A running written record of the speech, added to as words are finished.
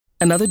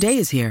Another day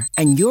is here,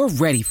 and you're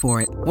ready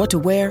for it. What to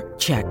wear?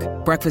 Check.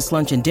 Breakfast,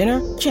 lunch, and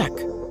dinner? Check.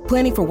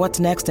 Planning for what's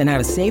next and how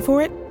to save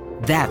for it?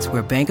 That's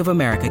where Bank of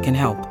America can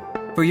help.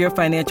 For your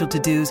financial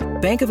to-dos,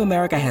 Bank of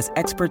America has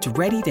experts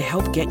ready to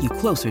help get you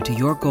closer to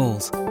your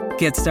goals.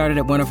 Get started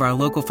at one of our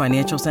local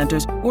financial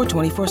centers or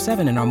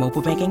 24/7 in our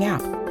mobile banking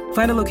app.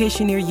 Find a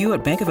location near you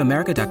at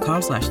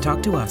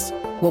bankofamerica.com/talktous.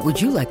 What would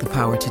you like the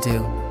power to do?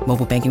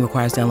 Mobile banking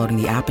requires downloading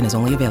the app and is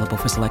only available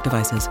for select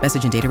devices.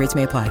 Message and data rates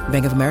may apply.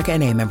 Bank of America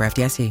N.A., member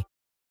FDIC.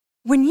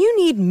 When you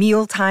need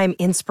mealtime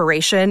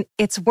inspiration,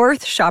 it's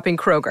worth shopping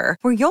Kroger,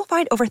 where you'll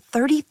find over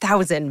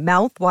 30,000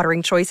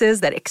 mouth-watering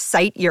choices that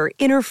excite your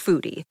inner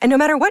foodie. And no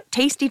matter what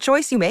tasty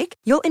choice you make,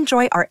 you'll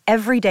enjoy our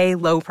everyday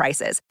low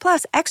prices,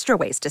 plus extra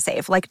ways to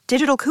save, like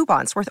digital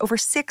coupons worth over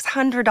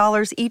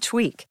 $600 each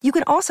week. You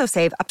can also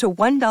save up to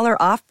 $1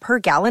 off per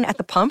gallon at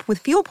the pump with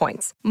fuel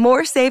points.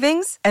 More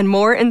savings and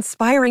more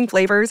inspiring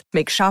flavors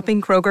make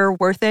shopping Kroger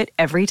worth it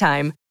every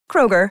time.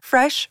 Kroger,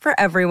 fresh for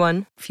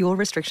everyone. Fuel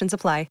restrictions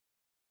apply.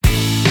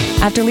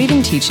 After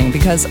leaving teaching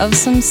because of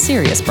some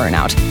serious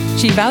burnout,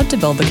 she vowed to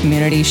build the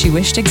community she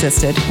wished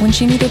existed when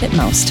she needed it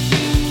most.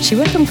 She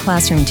went from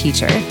classroom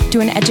teacher to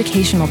an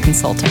educational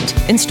consultant,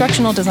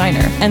 instructional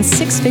designer, and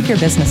six-figure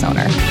business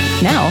owner.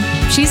 Now,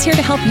 she's here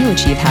to help you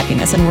achieve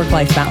happiness and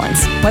work-life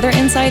balance, whether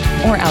inside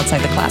or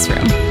outside the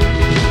classroom.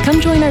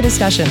 Come join our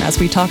discussion as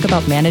we talk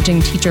about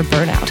managing teacher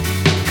burnout,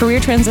 career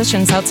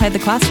transitions outside the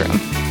classroom,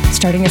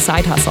 starting a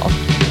side hustle,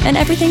 and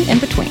everything in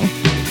between.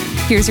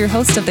 Here's your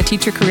host of the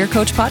Teacher Career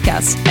Coach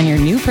podcast and your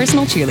new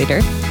personal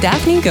cheerleader,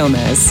 Daphne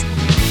Gomez.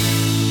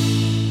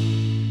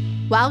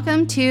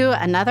 Welcome to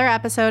another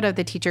episode of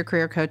the Teacher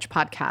Career Coach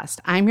podcast.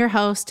 I'm your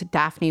host,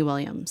 Daphne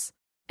Williams.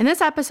 In this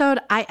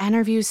episode, I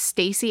interview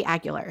Stacy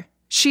Aguilar.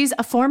 She's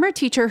a former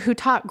teacher who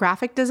taught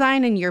graphic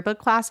design and yearbook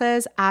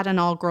classes at an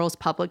all-girls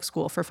public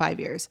school for 5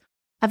 years.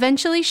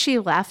 Eventually, she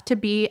left to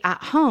be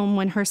at home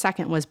when her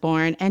second was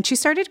born, and she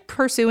started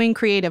pursuing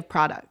creative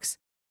products.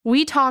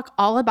 We talk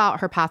all about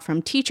her path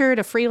from teacher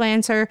to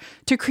freelancer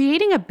to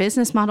creating a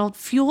business model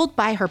fueled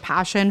by her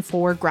passion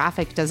for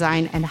graphic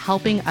design and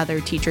helping other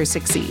teachers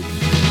succeed.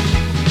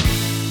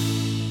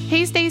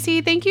 Hey, Stacy,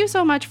 thank you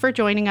so much for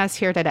joining us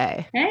here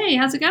today. Hey,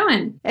 how's it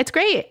going? It's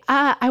great.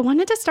 I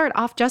wanted to start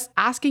off just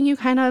asking you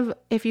kind of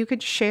if you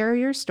could share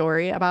your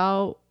story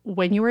about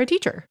when you were a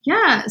teacher.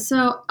 Yeah,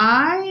 so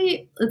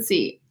I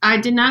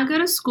did not go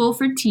to school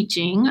for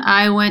teaching.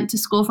 I went to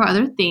school for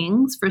other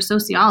things, for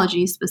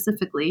sociology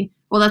specifically.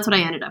 Well, that's what I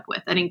ended up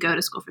with. I didn't go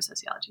to school for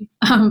sociology.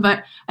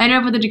 But I ended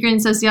up with a degree in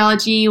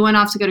sociology, went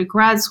off to go to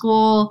grad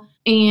school,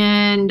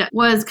 and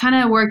was kind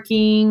of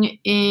working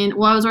I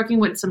was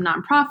working with some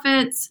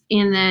nonprofits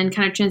and then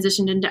kind of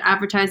transitioned into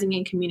advertising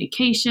and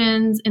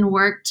communications and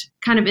worked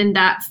kind of in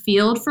that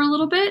field for a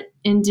little bit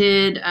and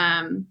did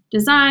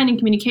design and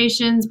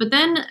communications, but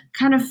then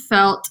kind of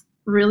felt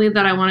really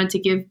that I wanted to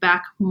give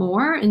back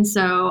more. And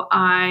so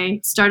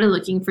I started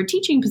looking for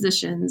teaching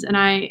positions, and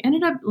I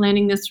ended up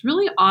landing this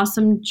really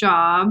awesome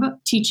job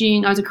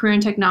teaching. I was a career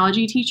and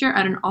technology teacher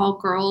at an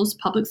all-girls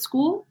public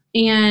school.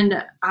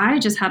 And I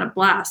just had a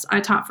blast. I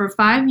taught for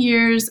 5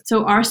 years.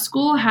 So our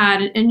school had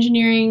an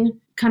engineering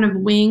kind of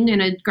wing and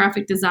a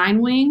graphic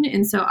design wing.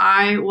 And so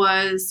I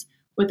was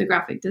with the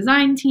graphic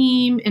design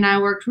team, and I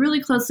worked really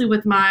closely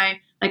with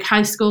my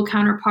high school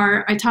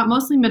counterpart. I taught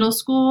mostly middle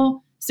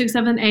school, 6th,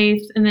 7th,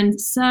 8th, and then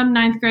some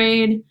 9th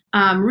grade.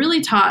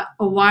 Really taught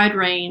a wide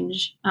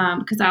range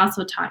because I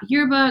also taught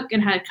yearbook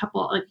and had a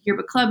couple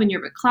yearbook club and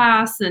yearbook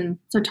class. And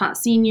so taught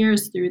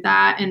seniors through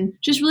that and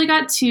just really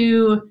got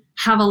to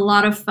have a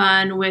lot of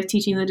fun with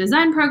teaching the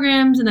design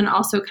programs, and then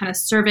also kind of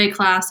survey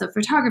class of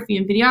photography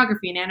and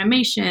videography and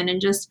animation, and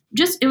just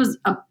it was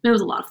a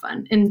lot of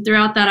fun. And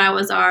throughout that, I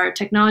was our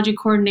technology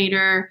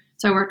coordinator.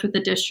 So I worked with the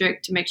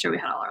district to make sure we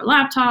had all our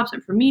laptops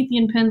and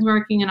Promethean pens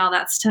working and all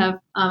that stuff.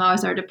 I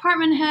was our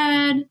department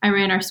head. I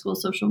ran our school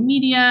social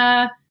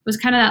media. Was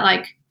kind of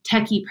that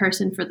techie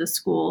person for the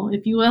school,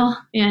 if you will.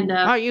 And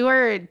you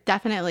were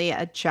definitely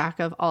a jack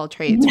of all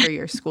trades for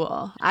your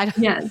school.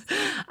 Yes.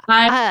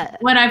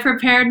 When I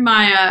prepared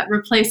my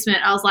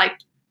replacement, I was like,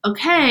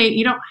 okay,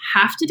 you don't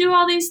have to do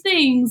all these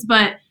things,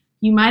 but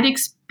you might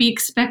be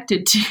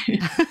expected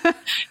to.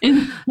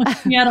 And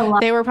we had a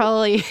lot. They were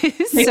probably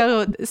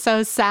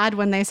so sad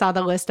when they saw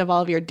the list of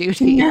all of your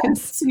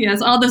duties.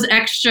 Yes, all those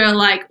extra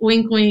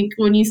wink, wink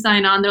when you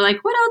sign on. They're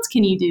like, what else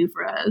can you do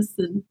for us?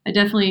 And I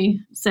definitely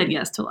said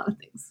yes to a lot of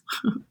things.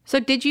 So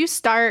did you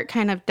start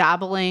kind of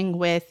dabbling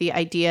with the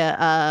idea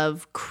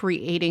of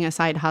creating a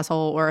side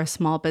hustle or a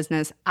small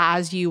business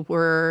as you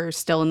were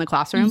still in the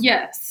classroom?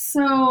 Yes.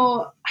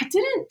 So I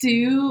didn't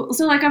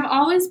I've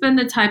always been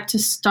the type to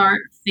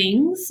start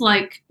things.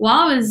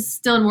 While I was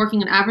still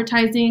working in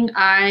advertising,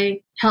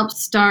 I helped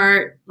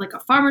start a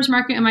farmer's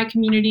market in my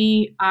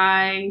community.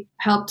 I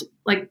helped,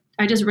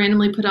 I just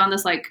randomly put on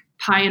this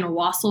pie and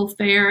wassail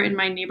fair in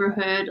my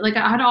neighborhood.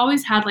 I had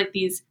always had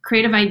these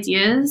creative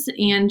ideas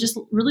and just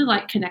really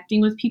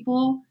connecting with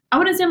people. I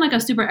wouldn't say I'm a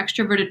super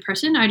extroverted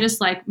person. I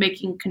just like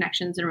making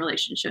connections and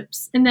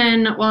relationships. And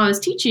then while I was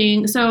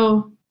teaching,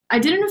 so I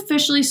didn't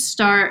officially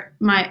start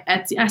my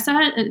Etsy. I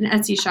started an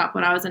Etsy shop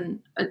when I was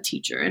a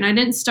teacher, and I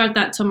didn't start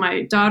that till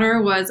my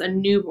daughter was a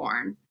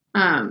newborn.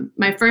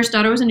 My first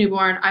daughter was a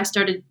newborn. I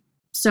started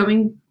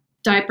sewing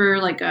diaper,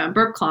 like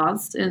burp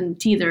cloths and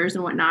teethers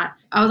and whatnot.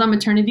 I was on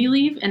maternity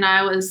leave, and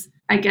I was,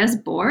 I guess,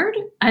 bored.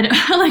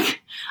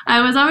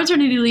 I was on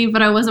maternity leave,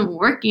 but I wasn't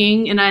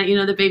working, and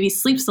the baby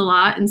sleeps a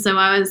lot, and so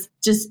I was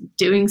just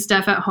doing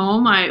stuff at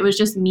home. It was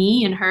just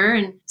me and her,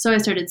 and so I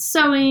started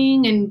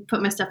sewing and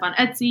put my stuff on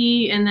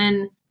Etsy, and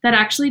then that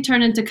actually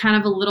turned into kind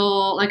of a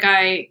little, like,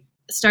 I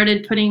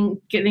started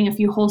getting a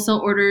few wholesale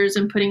orders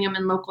and putting them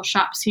in local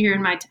shops here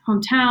in my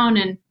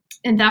hometown,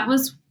 and that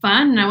was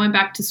fun. And I went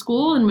back to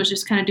school and was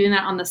just kind of doing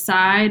that on the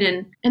side,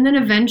 and then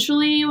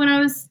eventually when I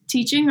was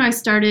teaching,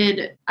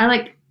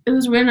 it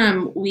was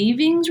when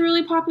weaving's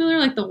really popular,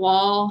 like the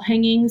wall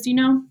hangings,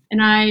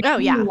 and I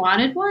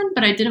wanted one,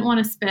 but I didn't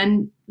want to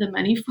spend the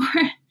money for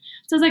it.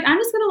 So I was like, I'm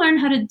just going to learn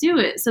how to do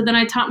it. So then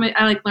I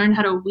learned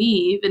how to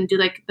weave and do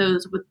like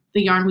those with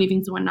the yarn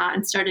weavings and whatnot,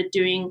 and started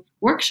doing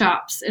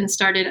workshops and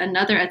started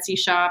another Etsy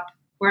shop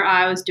where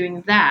I was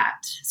doing that.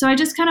 So I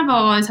just kind of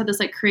always had this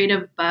like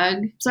creative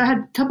bug. So I had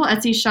a couple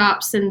Etsy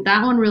shops, and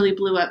that one really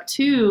blew up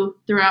too.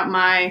 Throughout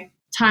my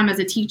time as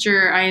a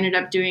teacher, I ended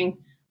up doing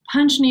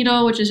punch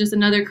needle, which is just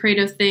another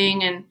creative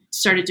thing, and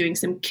started doing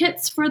some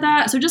kits for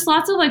that. So just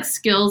lots of like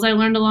skills I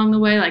learned along the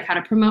way, like how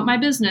to promote my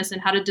business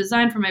and how to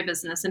design for my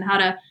business and how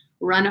to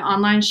run an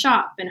online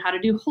shop and how to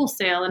do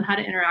wholesale and how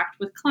to interact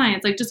with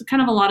clients, like just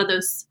kind of a lot of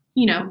those,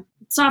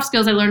 soft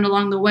skills I learned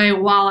along the way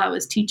while I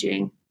was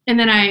teaching. And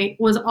then I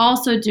was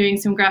also doing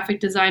some graphic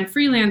design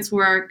freelance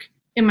work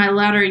in my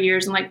latter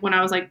years. And like when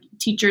I was like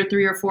teacher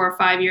 3 or 4 or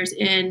 5 years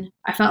in,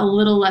 I felt a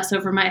little less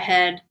over my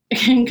head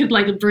and could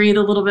like breathe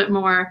a little bit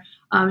more.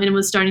 And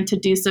was starting to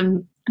do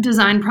some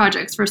design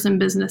projects for some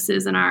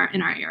businesses in our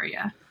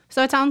area.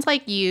 So it sounds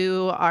like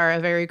you are a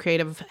very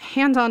creative,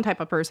 hands-on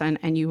type of person,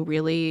 and you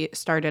really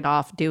started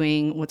off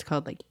doing what's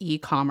called like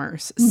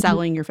e-commerce,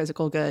 selling your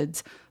physical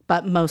goods,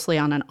 but mostly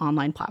on an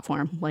online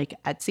platform like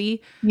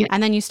Etsy. Yeah.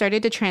 And then you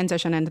started to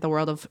transition into the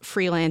world of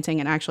freelancing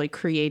and actually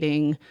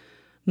creating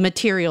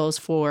materials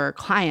for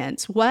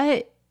clients.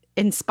 What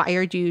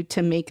inspired you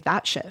to make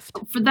that shift?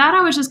 For that,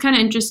 I was just kind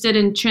of interested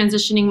in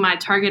transitioning my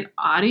target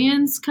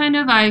audience. Kind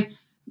of, my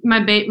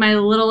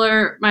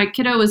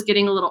kiddo was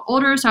getting a little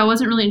older, so I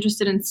wasn't really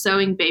interested in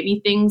sewing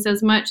baby things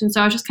as much, and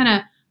so I was just kind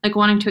of like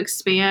wanting to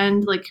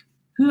expand like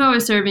who I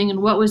was serving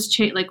and what was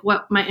like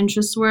what my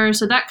interests were.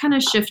 So that kind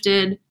of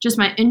shifted. Just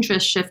my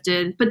interest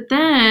shifted. But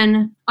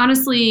then,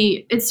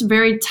 honestly, it's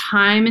very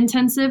time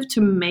intensive to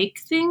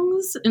make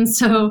things, and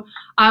so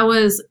I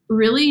was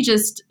really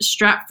just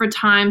strapped for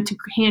time to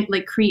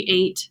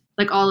create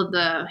like all of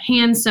the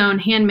hand sewn,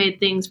 handmade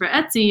things for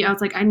Etsy. I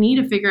was like, I need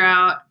to figure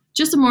out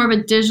just more of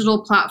a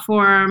digital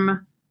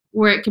platform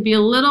where it could be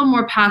a little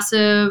more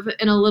passive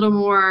and a little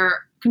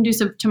more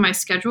conducive to my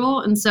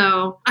schedule. And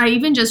so I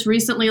even just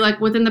recently, like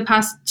within the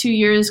past 2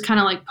 years, kind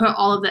of like put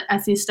all of the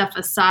Etsy stuff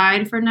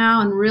aside for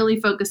now and really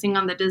focusing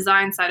on the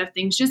design side of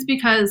things, just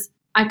because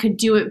I could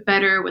do it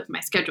better with my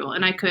schedule.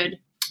 And I could,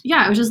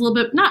 it was just a little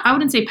bit, I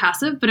wouldn't say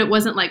passive, but it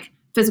wasn't like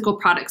physical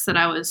products that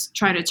I was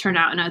trying to turn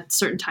out in a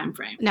certain time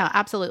frame. No,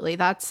 absolutely.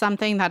 That's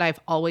something that I've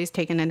always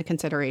taken into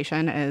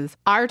consideration is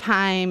our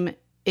time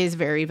is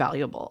very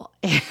valuable,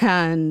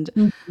 and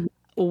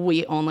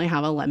we only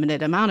have a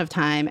limited amount of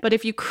time. But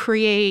if you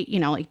create,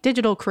 like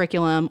digital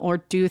curriculum or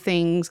do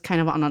things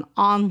kind of on an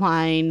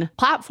online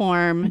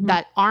platform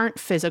that aren't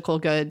physical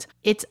goods,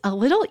 it's a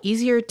little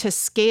easier to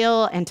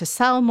scale and to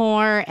sell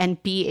more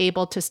and be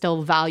able to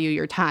still value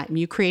your time.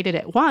 You created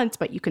it once,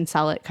 but you can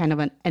sell it kind of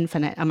an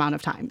infinite amount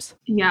of times.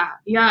 Yeah.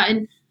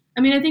 And I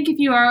mean, I think if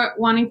you are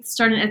wanting to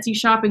start an Etsy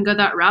shop and go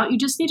that route, you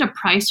just need to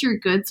price your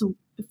goods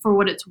for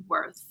what it's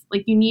worth.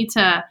 Like it needs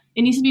to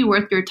be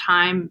worth your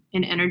time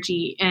and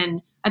energy.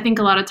 And I think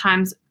a lot of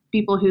times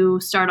people who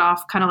start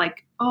off kind of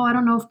like, oh, I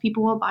don't know if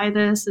people will buy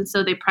this. And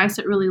so they price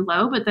it really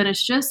low, but then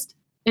it's just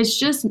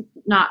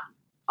not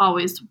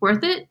always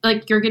worth it.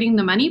 Like you're getting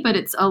the money, but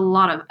it's a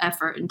lot of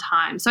effort and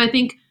time. So I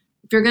think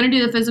if you're going to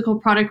do the physical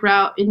product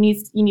route, you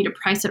need to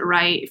price it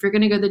right. If you're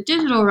going to go the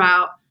digital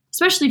route,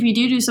 especially if you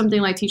do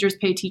something like Teachers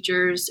Pay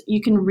Teachers,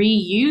 you can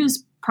reuse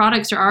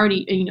products are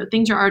already,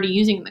 things you're already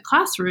using in the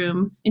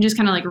classroom and just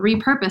kind of like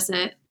repurpose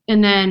it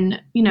and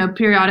then,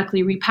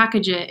 periodically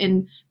repackage it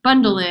and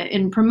bundle it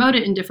and promote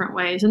it in different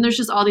ways. And there's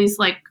just all these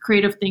like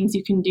creative things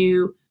you can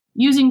do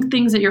using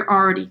things that you're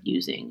already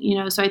using,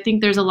 So I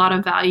think there's a lot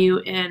of value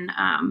in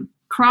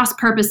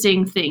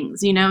cross-purposing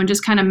things, and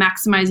just kind of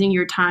maximizing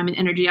your time and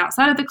energy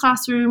outside of the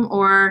classroom,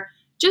 or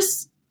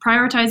just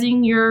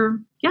prioritizing your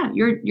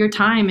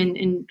time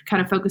and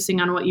kind of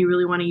focusing on what you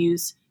really want to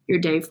use your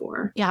day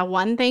for. Yeah,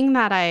 one thing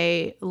that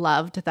I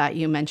loved that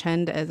you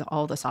mentioned is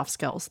all the soft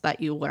skills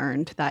that you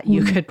learned that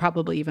you could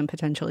probably even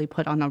potentially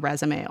put on a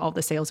resume, all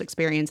the sales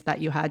experience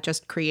that you had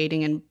just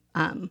creating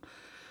and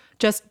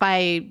just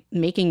by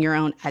making your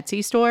own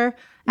Etsy store.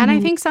 And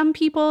I think some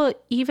people,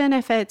 even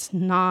if it's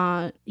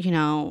not,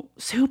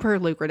 super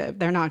lucrative,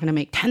 they're not going to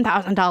make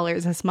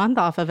 $10,000 this month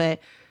off of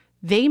it.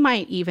 they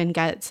might even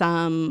get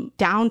some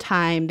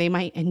downtime. They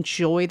might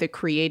enjoy the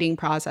creating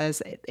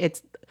process.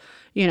 It's,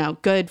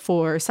 good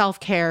for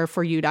self-care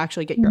for you to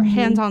actually get your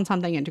hands on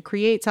something and to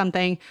create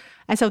something.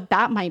 And so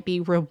that might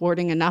be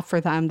rewarding enough for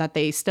them that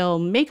they still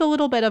make a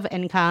little bit of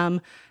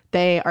income.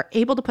 They are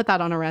able to put that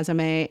on a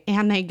resume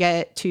and they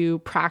get to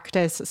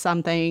practice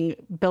something,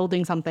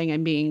 building something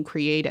and being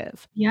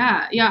creative.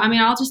 Yeah. I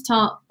mean, I'll just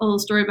tell a little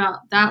story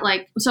about that.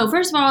 So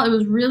first of all, it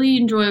was really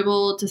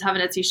enjoyable to have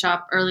an Etsy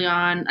shop early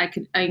on.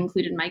 I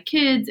included my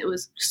kids. It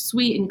was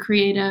sweet and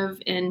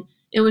creative, and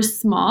it was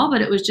small,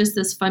 but it was just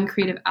this fun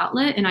creative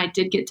outlet. And I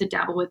did get to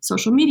dabble with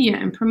social media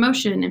and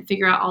promotion and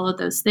figure out all of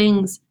those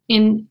things.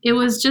 And it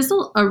was just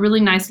a really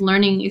nice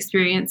learning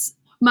experience.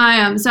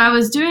 So I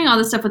was doing all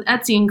this stuff with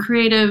Etsy and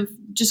creative,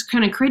 just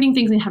kind of creating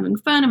things and having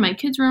fun, and my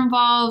kids were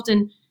involved.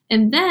 And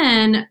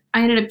then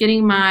I ended up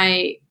getting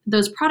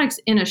those products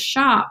in a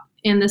shop,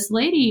 and this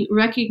lady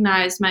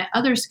recognized my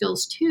other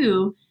skills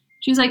too.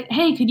 She was like,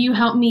 "Hey, could you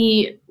help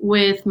me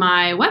with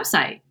my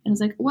website?" And I was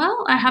like,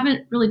 "Well, I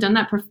haven't really done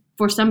that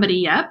for somebody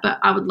yet, but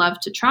I would love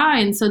to try."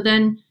 And so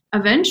then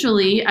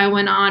eventually I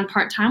went on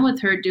part-time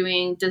with her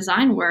doing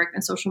design work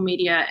and social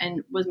media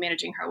and was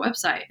managing her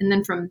website. And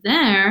then from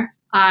there,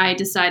 I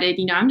decided,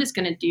 I'm just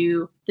going to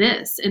do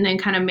this, and then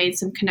kind of made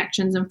some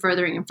connections and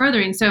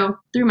furthering. So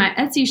through my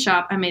Etsy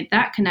shop, I made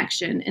that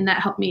connection, and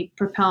that helped me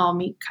propel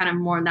me kind of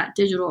more in that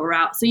digital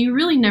route. So you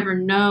really never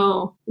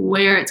know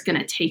where it's going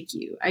to take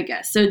you, I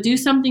guess. So do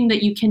something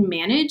that you can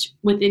manage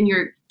within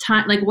your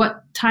time, like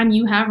what time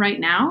you have right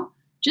now.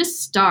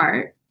 Just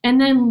start,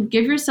 and then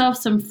give yourself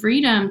some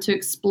freedom to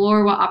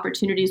explore what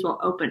opportunities will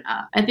open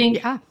up. I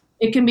think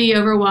it can be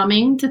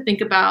overwhelming to think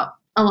about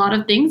a lot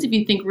of things if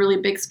you think really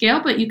big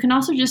scale, but you can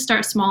also just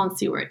start small and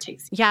see where it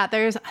takes you. Yeah,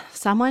 there's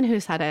someone who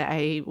said it.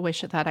 I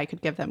wish that I could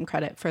give them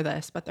credit for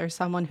this, but there's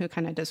someone who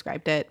kind of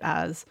described it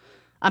as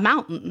a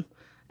mountain.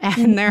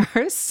 And there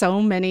are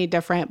so many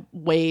different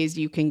ways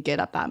you can get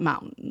up that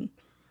mountain.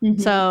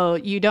 So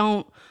you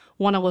don't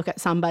want to look at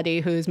somebody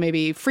who's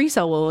maybe free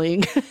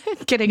soloing,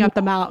 getting up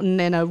the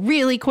mountain in a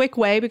really quick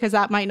way, because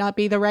that might not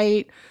be the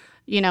right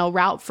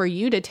route for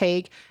you to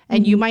take.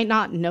 And you might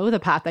not know the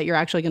path that you're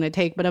actually going to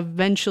take, but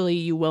eventually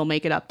you will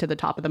make it up to the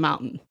top of the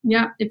mountain.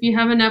 Yeah. If you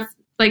have enough,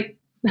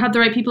 have the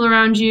right people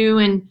around you,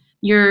 and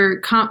you're,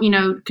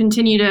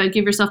 continue to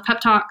give yourself pep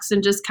talks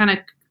and just kind of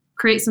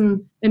create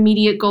some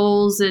immediate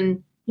goals.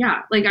 And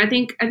I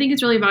think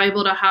it's really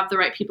valuable to have the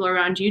right people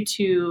around you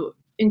to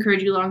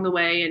encourage you along the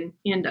way. And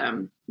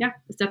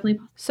it's definitely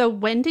possible. So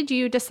when did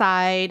you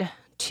decide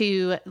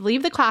to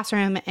leave the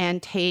classroom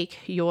and take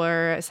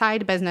your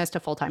side business to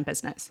full-time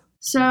business?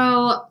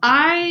 So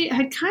I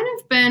had kind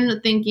of been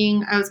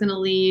thinking I was going to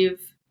leave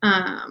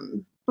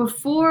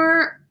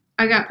before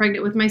I got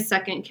pregnant with my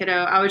second kiddo.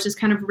 I was just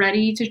kind of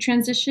ready to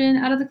transition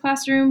out of the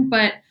classroom,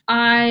 but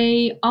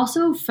I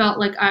also felt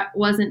like it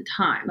wasn't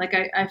time.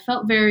 I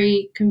felt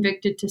very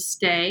convicted to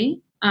stay.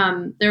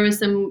 There was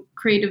some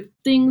creative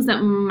things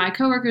that my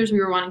coworkers, we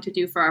were wanting to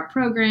do for our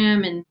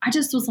program. And I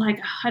just was like,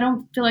 I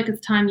don't feel like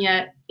it's time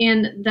yet.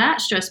 And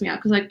that stressed me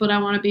out because but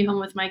I want to be home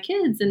with my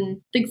kids.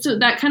 And so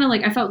that kind of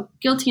I felt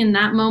guilty in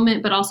that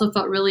moment, but also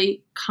felt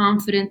really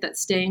confident that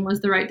staying was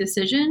the right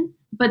decision.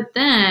 But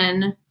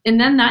then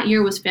that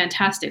year was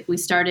fantastic. We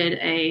started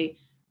a,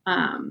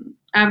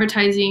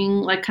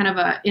 advertising, kind of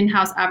a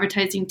in-house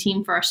advertising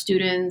team for our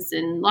students,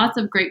 and lots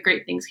of great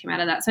things came out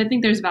of that. So I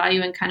think there's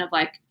value in kind of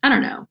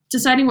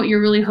deciding what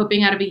you're really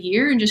hoping out of a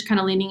year and just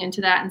kind of leaning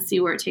into that and see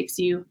where it takes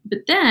you. But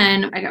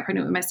then I got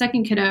pregnant with my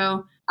second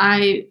kiddo.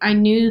 I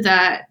knew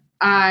that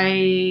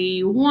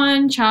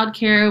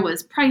childcare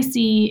was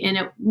pricey, and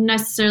it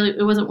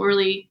wasn't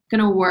really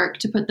going to work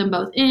to put them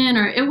both in,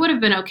 or it would have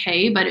been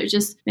okay, but it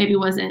just maybe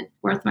wasn't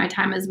worth my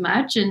time as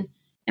much. And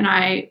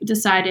I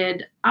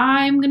decided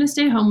I'm going to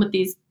stay home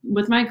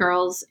with my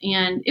girls.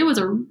 And it was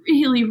a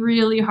really,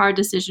 really hard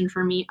decision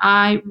for me.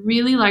 I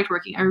really liked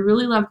working. I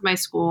really loved my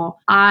school.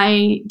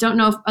 I don't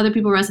know if other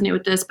people resonate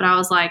with this, but I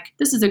was like,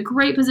 this is a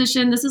great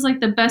position. This is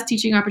the best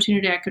teaching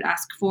opportunity I could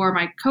ask for.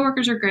 My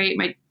coworkers are great.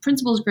 My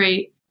principal's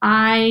great.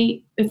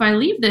 If I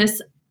leave this,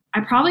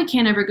 I probably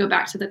can't ever go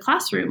back to the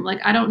classroom.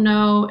 I don't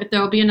know if there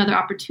will be another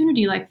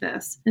opportunity like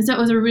this. And so it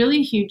was a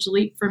really huge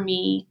leap for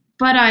me.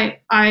 But I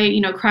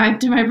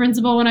cried to my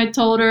principal when I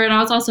told her, and I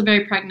was also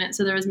very pregnant,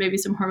 so there was maybe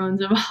some hormones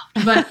involved.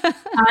 But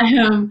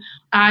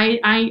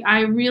I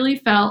really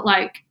felt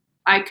like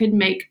I could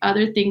make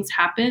other things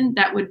happen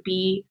that would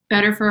be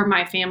better for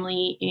my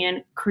family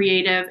and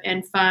creative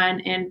and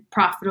fun and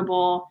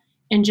profitable,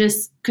 and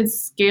just could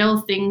scale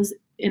things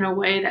in a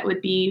way that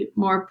would be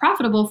more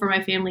profitable for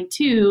my family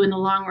too in the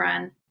long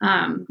run.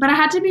 But I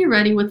had to be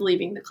ready with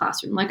leaving the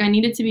classroom. I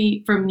needed to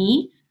be, for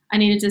me, I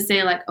needed to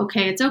say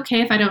okay, it's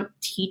okay if I don't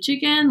teach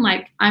again.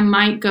 I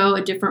might go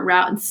a different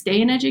route and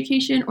stay in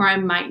education, or I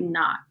might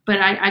not.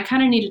 But I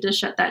kind of needed to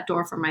shut that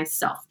door for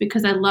myself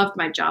because I loved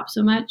my job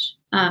so much.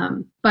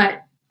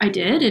 But I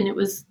did, and it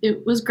was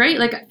great.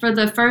 For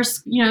the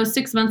first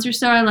 6 months or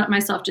so, I let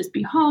myself just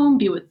be home,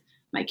 be with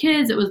my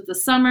kids. It was the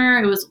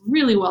summer. It was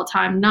really well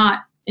timed, not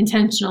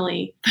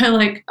intentionally. But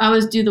like I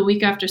was due the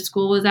week after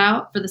school was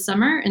out for the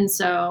summer. And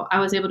so I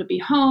was able to be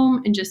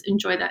home and just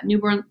enjoy that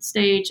newborn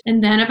stage.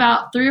 And then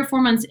about 3 or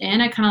 4 months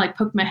in, I kind of like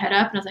poked my head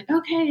up and I was like,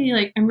 okay,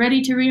 like I'm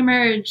ready to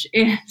reemerge,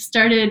 and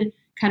started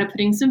kind of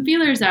putting some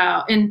feelers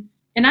out. And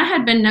I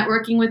had been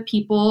networking with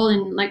people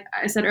and, like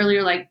I said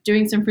earlier, like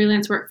doing some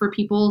freelance work for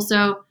people.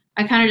 So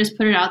I kind of just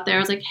put it out there. I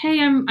was like, hey,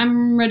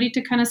 I'm ready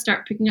to kind of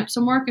start picking up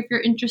some work if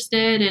you're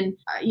interested. And,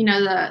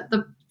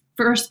 the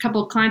first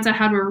couple of clients I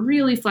had were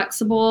really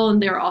flexible,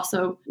 and they were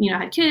also,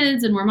 had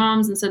kids and were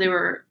moms. And so they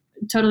were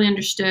totally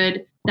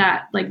understood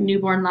that like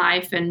newborn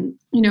life and,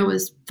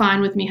 was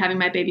fine with me having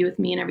my baby with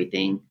me and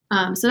everything.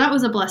 So that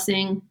was a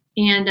blessing.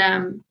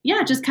 And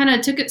just kind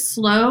of took it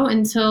slow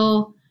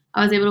until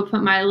I was able to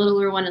put my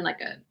littler one in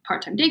like a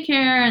part-time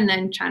daycare, and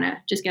then trying to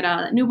just get out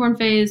of that newborn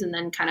phase, and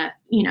then kind of,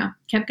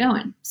 kept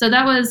going. So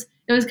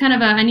it was kind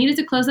of I needed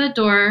to close that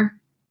door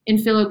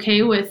and feel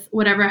okay with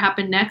whatever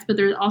happened next. But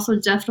there's also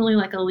definitely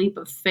like a leap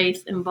of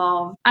faith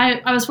involved.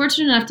 I was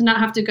fortunate enough to not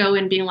have to go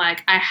in being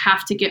like, I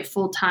have to get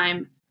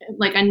full-time,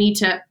 like I need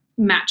to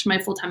match my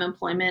full-time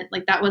employment.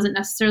 Like that wasn't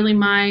necessarily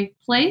my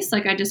place.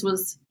 Like I just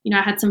was,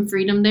 I had some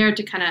freedom there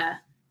to kind of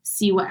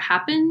see what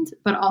happened,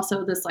 but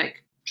also this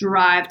like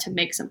drive to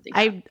make something.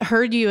 I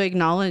heard you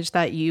acknowledge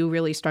that you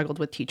really struggled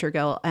with teacher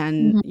guilt.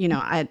 And,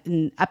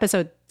 in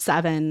episode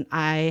 7,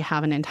 I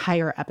have an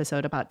entire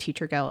episode about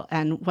teacher guilt.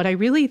 And what I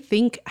really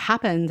think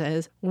happens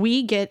is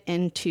we get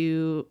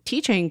into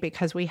teaching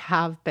because we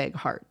have big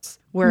hearts.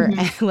 We're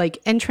like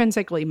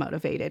intrinsically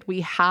motivated.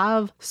 We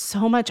have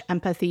so much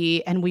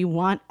empathy and we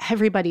want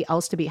everybody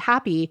else to be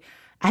happy.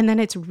 And then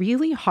it's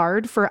really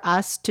hard for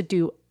us to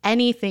do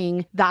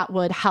anything that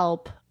would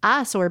help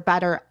us or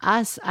better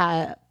us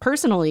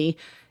personally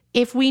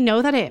if we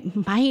know that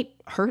it might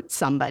hurt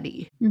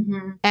somebody.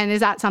 And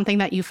is that something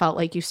that you felt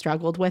like you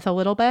struggled with a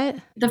little bit?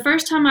 The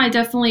first time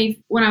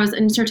when I was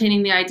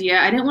entertaining the idea,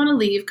 I didn't want to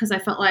leave because I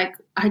felt like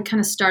I had kind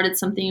of started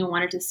something and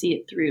wanted to see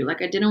it through.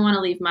 Like I didn't want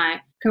to leave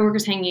my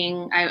coworkers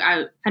hanging.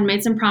 I had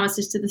made some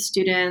promises to the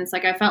students.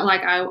 Like I felt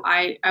like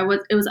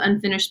it was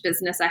unfinished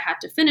business I had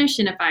to finish.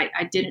 And if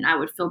I didn't, I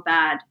would feel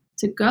bad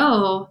to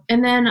go.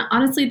 And then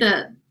honestly,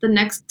 the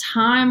next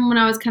time when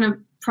I was kind of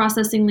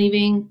processing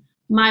leaving,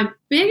 my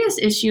biggest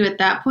issue at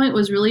that point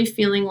was really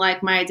feeling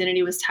like my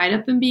identity was tied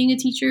up in being a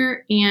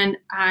teacher, and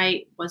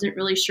I wasn't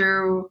really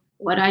sure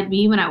what I'd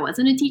be when I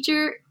wasn't a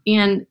teacher.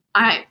 And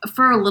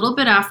for a little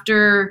bit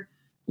after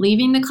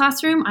leaving the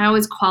classroom, I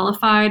always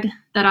qualified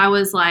that I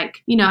was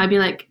like, I'd be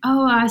like,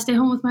 oh, I stay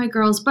home with my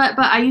girls, but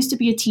I used to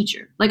be a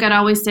teacher. Like I'd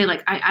always say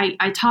like,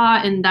 I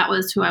taught and that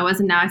was who I was.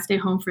 And now I stay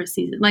home for a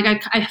season. Like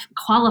I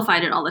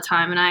qualified it all the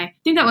time. And I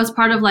think that was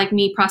part of like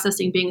me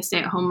processing being a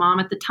stay-at-home mom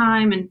at the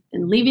time and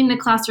leaving the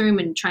classroom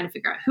and trying to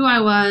figure out who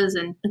I was.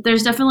 And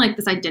there's definitely like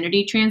this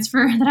identity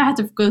transfer that I had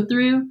to go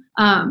through.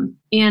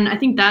 And I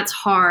think that's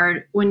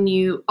hard when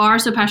you are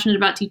so passionate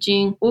about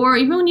teaching, or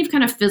even when you've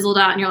kind of fizzled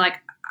out and you're like,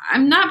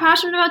 I'm not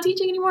passionate about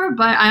teaching anymore,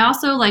 but I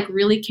also like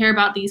really care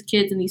about these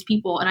kids and these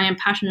people. And I am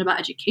passionate about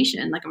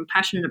education. Like I'm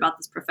passionate about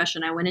this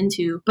profession I went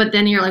into, but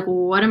then you're like, well,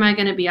 what am I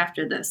going to be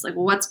after this? Like,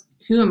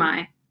 who am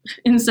I?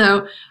 And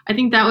so I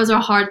think that was a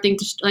hard thing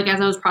to like, as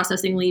I was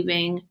processing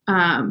leaving,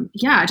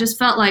 I just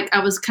felt like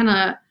I was kind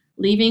of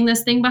leaving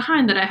this thing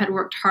behind that I had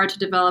worked hard to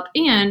develop.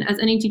 And as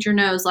any teacher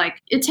knows,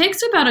 like it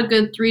takes about a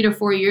good 3 to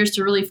 4 years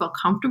to really feel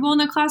comfortable in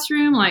the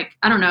classroom. Like,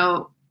 I don't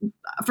know.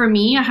 For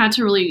me, I had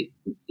to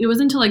it was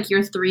until like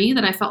year 3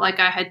 that I felt like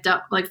I had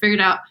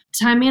figured out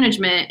time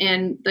management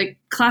and like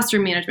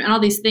classroom management and all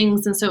these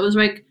things. And so it was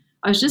like,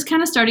 I was just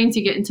kind of starting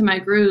to get into my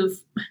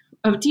groove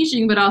of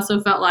teaching, but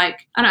also felt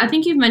like, and I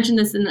think you've mentioned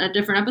this in a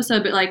different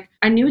episode, but like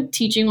I knew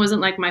teaching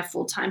wasn't like my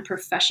full-time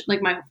profession,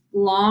 like my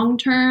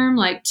long-term,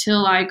 like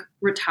till I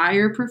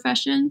retire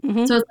profession.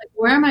 So it's like,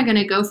 where am I going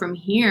to go from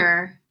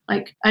here?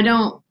 Like,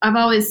 I've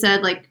always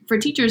said like for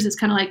teachers, it's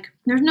kind of like,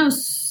 there's no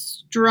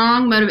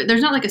strong motivate.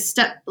 There's not like a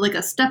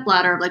step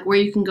ladder of like where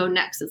you can go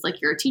next. It's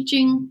like you're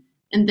teaching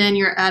and then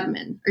you're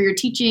admin, or you're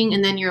teaching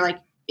and then you're like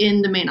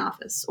in the main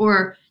office,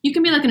 or you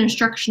can be like an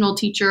instructional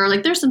teacher.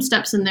 Like there's some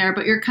steps in there,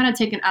 but you're kind of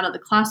taken out of the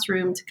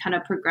classroom to kind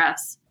of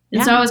progress.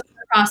 And so I was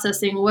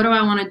processing, what do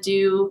I want to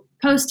do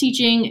post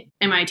teaching?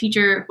 Am I a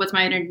teacher? What's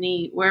my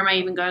identity? Where am I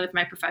even going with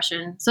my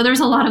profession? So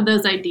there's a lot of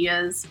those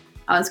ideas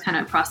I was kind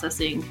of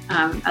processing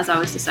as I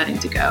was deciding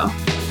to go.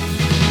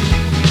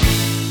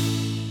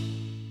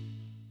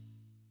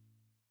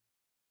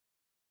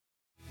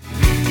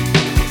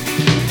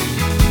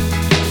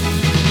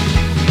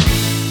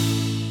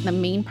 The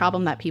main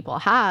problem that people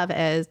have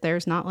is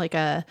there's not like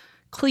a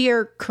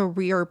clear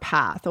career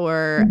path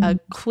or a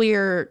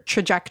clear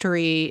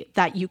trajectory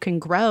that you can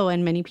grow.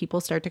 And many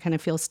people start to kind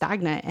of feel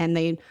stagnant, and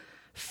they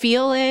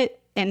feel it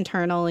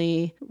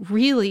internally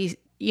really,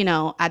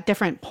 at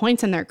different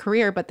points in their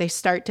career, but they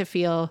start to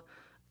feel,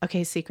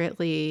 okay,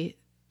 secretly,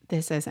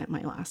 this isn't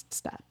my last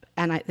step.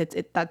 And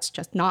that's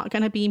just not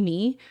going to be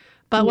me.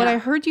 But what I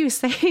heard you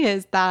say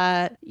is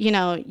that,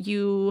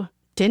 you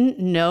didn't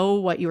know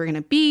what you were going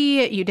to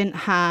be. You didn't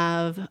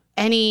have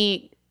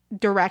any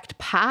direct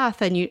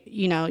path and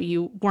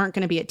you weren't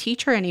going to be a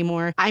teacher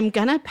anymore, I'm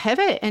going to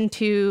pivot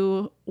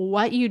into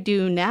what you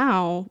do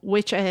now,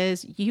 which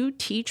is you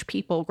teach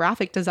people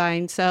graphic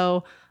design.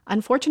 So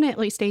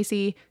unfortunately,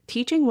 Stacey,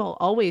 teaching will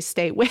always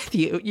stay with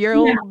you.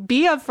 You'll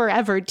be a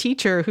forever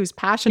teacher who's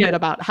passionate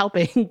about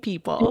helping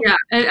people.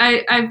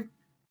 Yeah,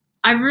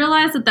 I've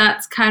realized that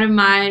that's kind of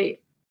my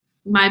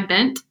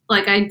bent.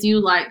 Like, I do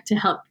like to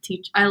help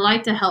teach. I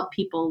like to help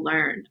people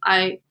learn.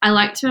 I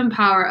like to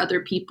empower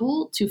other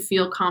people to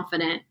feel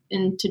confident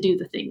and to do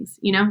the things,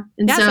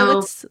 And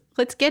so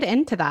let's get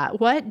into that.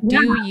 What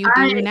do you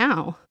do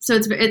now? So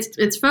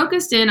it's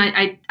focused in.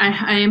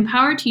 I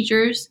empower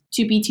teachers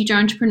to be teacher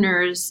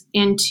entrepreneurs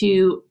and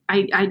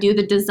I do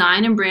the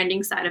design and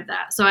branding side of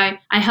that. So I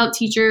help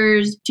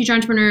teacher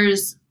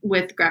entrepreneurs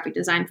with graphic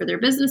design for their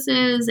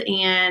businesses.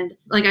 And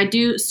like, I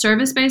do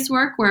service-based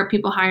work where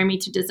people hire me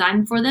to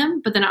design for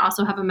them. But then I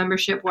also have a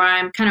membership where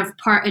I'm kind of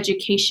part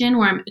education,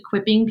 where I'm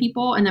equipping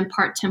people, and then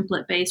part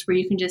template-based, where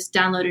you can just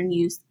download and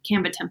use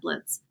Canva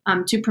templates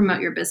to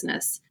promote your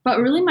business. But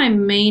really, my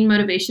main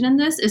motivation in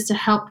this is to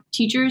help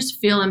teachers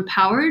feel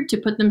empowered to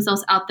put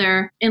themselves out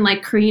there and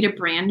like create a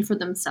brand for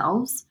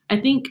themselves.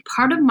 I think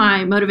part of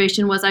my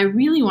motivation was I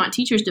really want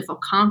teachers to feel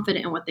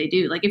confident in what they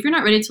do. Like, if you're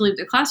not ready to leave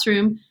the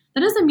classroom, that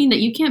doesn't mean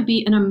that you can't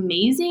be an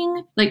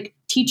amazing like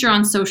teacher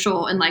on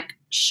social and like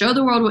show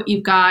the world what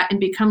you've got and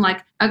become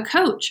like a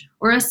coach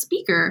or a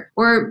speaker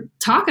or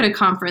talk at a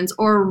conference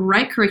or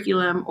write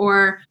curriculum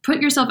or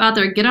put yourself out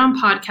there, get on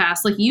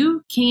podcasts. Like,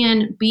 you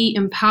can be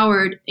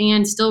empowered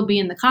and still be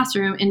in the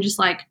classroom, and just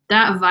like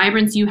that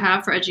vibrance you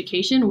have for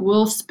education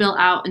will spill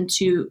out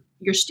into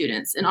your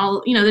students and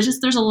all,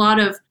 there's a lot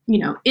of,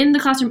 in the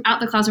classroom,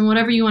 out the classroom,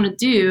 whatever you want to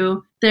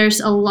do,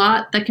 there's a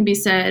lot that can be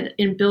said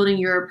in building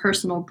your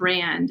personal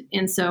brand.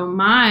 And so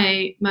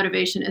my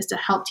motivation is to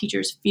help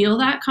teachers feel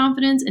that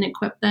confidence and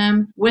equip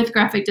them with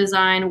graphic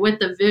design, with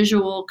the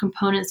visual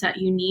components that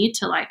you need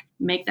to like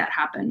make that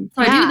happen.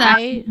 So I do that.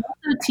 I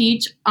also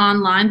teach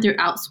online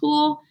throughout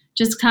school,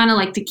 just kind of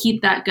like to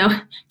keep that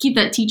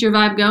teacher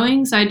vibe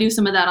going. So I do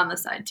some of that on the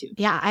side too.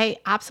 Yeah, I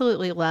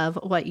absolutely love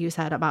what you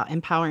said about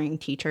empowering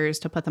teachers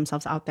to put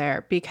themselves out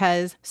there,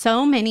 because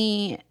so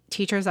many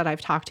teachers that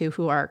I've talked to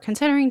who are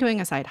considering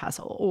doing a side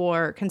hustle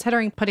or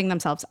considering putting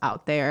themselves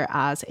out there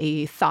as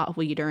a thought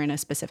leader in a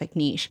specific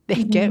niche,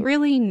 they get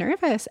really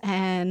nervous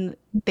and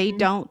they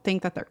don't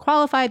think that they're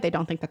qualified. They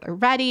don't think that they're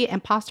ready.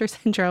 Imposter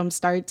syndrome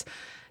starts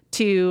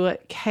to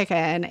kick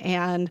in.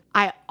 And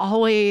I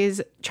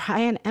always try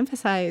and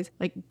emphasize,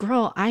 like,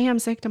 girl, I am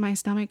sick to my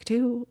stomach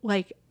too.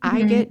 Like,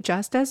 I get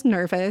just as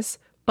nervous,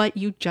 but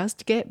you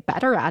just get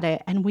better at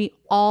it. And we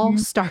all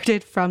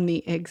started from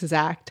the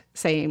exact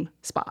same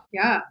spot.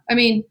 Yeah. I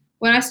mean,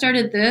 when I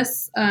started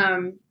this,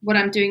 what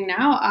I'm doing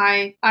now,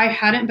 I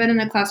hadn't been in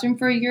the classroom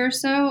for a year or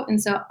so.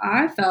 And so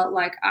I felt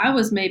like I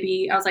was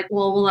like,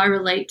 well, will I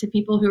relate to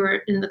people who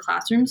are in the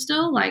classroom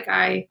still? Like,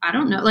 I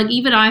don't know. Like,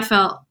 even I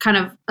felt kind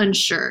of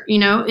unsure,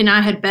 and I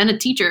had been a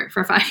teacher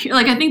for 5 years.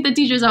 Like, I think the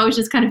teachers always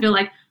just kind of feel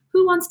like,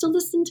 who wants to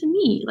listen to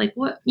me? Like,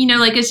 what,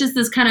 like, it's just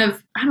this kind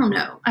of, I don't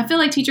know. I feel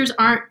like teachers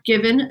aren't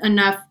given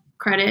enough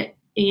credit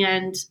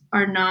and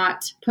are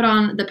not put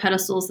on the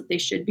pedestals that they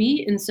should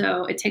be. And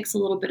so it takes a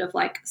little bit of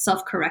like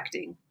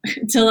self-correcting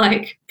to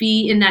like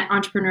be in that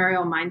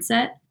entrepreneurial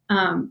mindset.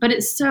 But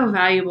it's so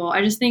valuable.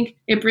 I just think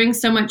it brings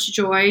so much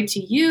joy to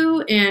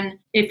you. And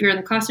if you're in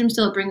the classroom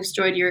still, it brings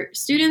joy to your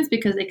students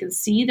because they can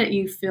see that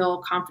you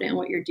feel confident in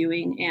what you're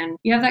doing and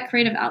you have that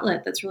creative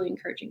outlet that's really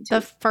encouraging too.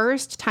 The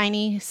first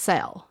tiny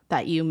sale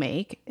that you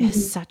make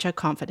is such a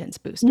confidence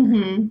booster.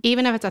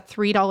 Even if it's a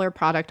 $3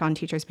 product on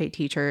Teachers Pay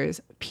Teachers,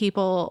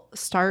 people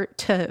start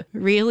to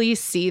really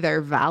see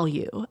their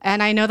value.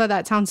 And I know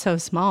that sounds so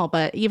small,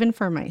 but even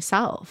for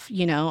myself,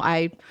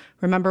 I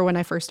remember when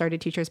I first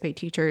started Teachers Pay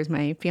Teachers,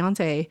 my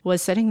fiance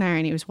was sitting there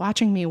and he was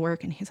watching me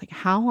work and he's like,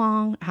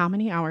 how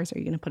many hours are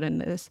you going to put in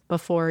this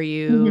before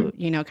you,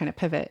 kind of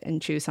pivot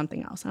and choose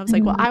something else? And I was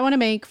like, well, I want to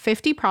make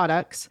 50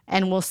 products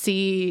and we'll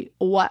see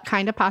what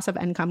kind of passive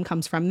income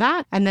comes from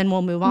that. And then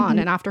we'll move on.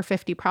 And after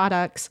 50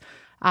 products,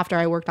 after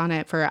I worked on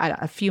it for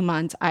a few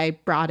months, I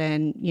brought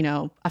in,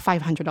 a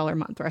 $500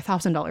 month or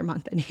 $1,000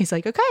 month. And he's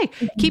like,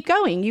 okay, keep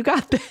going. You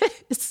got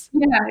this.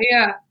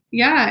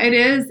 Yeah, it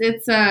is.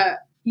 It's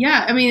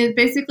yeah, I mean, it's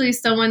basically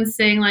someone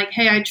saying like,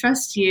 hey, I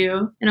trust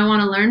you and I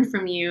want to learn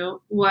from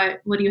you.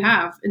 What do you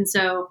have? And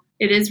so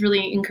it is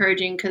really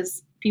encouraging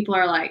because people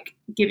are like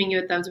giving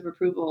you a thumbs of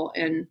approval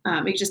and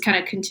it just kind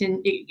of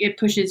it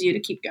pushes you to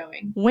keep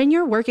going. When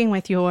you're working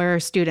with your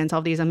students,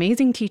 all these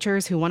amazing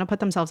teachers who want to put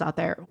themselves out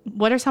there,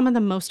 what are some of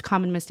the most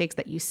common mistakes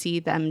that you see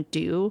them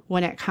do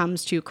when it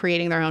comes to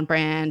creating their own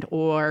brand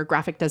or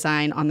graphic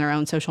design on their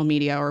own social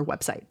media or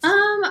websites?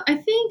 I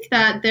think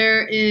that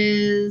there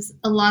is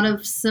a lot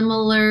of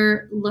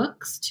similar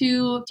looks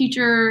to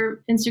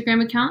teacher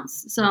Instagram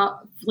accounts. So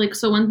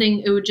one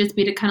thing, it would just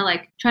be to kind of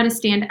like try to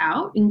stand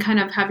out and kind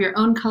of have your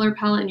own color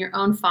palette and your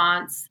own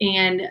fonts.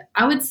 And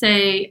I would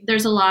say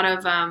there's a lot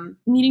of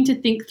needing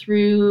to think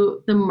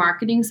through the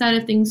marketing side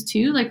of things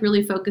too, like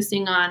really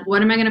focusing on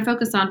what am I going to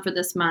focus on for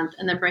this month,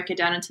 and then break it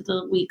down into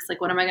the weeks.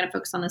 Like, what am I going to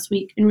focus on this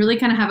week, and really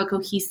kind of have a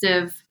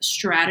cohesive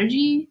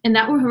strategy. And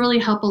that will really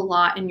help a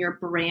lot in your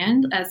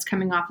brand as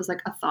coming off as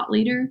like a thought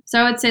leader. So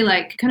I would say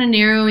like kind of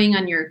narrowing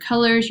on your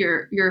colors,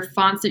 your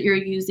fonts that you're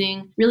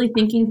using, really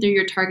thinking through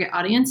your target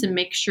audience and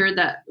make sure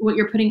that what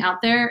you're putting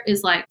out there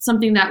is like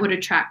something that would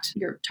attract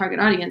your target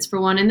audience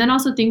for one. And then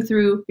also think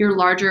through your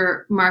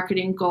larger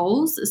marketing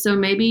goals. So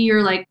maybe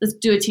you're like, let's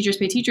do a Teachers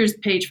Pay Teachers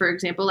page, for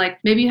example. Like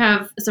maybe you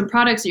have some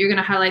products that you're going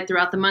to highlight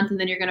throughout the month, and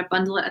then you're going to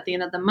bundle it at the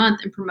end of the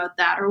month and promote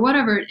that, or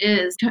whatever it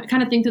is.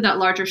 Kind of think through that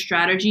larger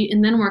strategy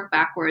and then work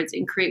backwards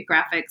and create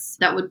graphics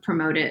that would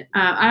promote it.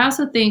 I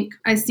also think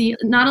I see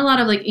not a lot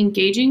of like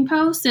engaging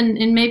posts, and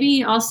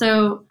maybe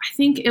also I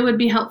think it would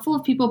be helpful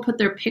if people put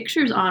their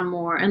pictures on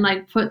more and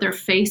like put their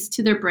face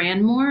to their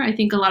brand more. I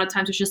think a lot of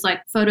times it's just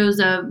like photos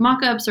of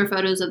mock-ups or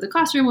photos of the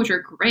classroom, which are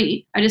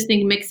great. I just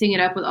think mixing it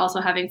up with also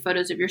having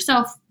photos of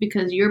yourself,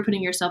 because you're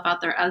putting yourself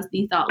out there as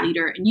the thought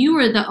leader and you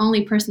are the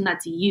only person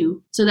that's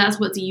you. So that's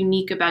what's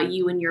unique about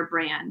you and your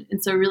brand.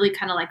 And so really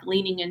kind of like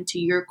leaning into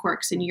your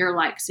quirks and your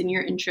likes and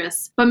your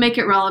interests, but make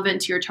it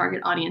relevant to your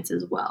target audience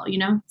as well, you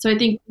know? So I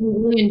think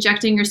really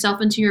injecting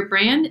yourself into your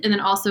brand, and then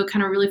also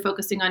kind of really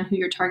focusing on who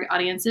your target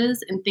audience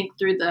is, and think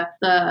through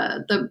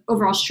the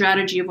overall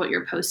strategy of what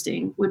you're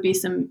posting would be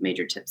some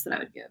major tips that I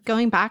would give.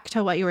 Going back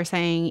to what you were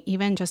saying,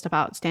 even just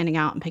about standing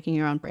out and picking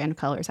your own brand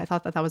colors, I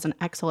thought that was an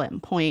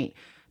excellent point,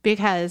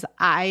 because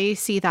I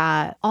see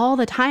that all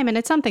the time. And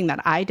it's something that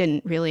I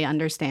didn't really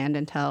understand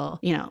until,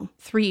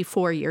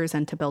 3-4 years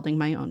into building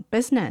my own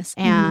business.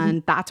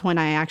 And that's when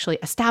I actually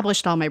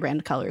established all my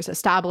brand colors,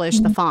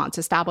 established the fonts,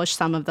 established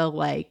some of the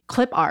like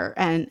clip art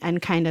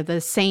and kind of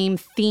the same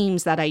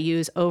themes that I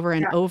use over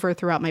and over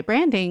throughout my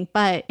branding.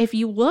 But if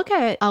you look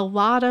at a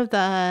lot of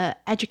the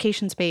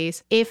education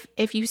space, if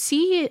you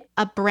see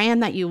a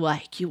brand that you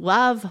like, you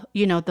love,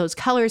 those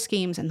color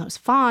schemes and those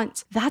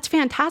fonts, that's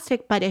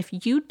fantastic. But if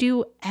you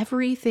do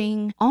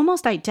everything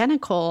almost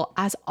identical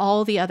as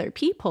all the other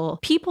people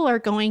are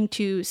going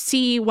to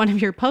see one of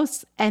your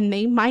posts and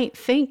they might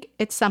think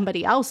it's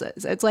somebody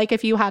else's. It's like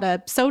if you had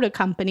a soda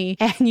company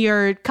and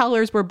your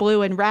colors were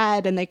blue and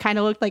red and they kind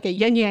of looked like a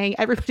yin yang,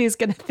 everybody's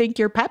going to think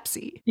you're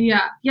Pepsi.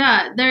 Yeah.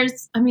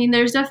 There's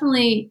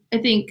definitely, I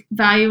think,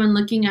 value in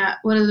looking at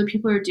what other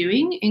people are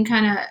doing and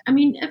kind of,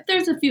 if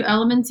there's a few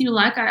elements you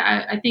like,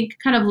 I think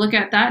kind of look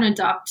at that and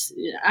adopt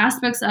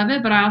aspects of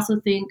it. But I also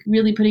think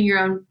really putting your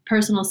own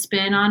personal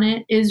spin on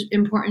it is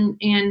important.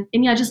 And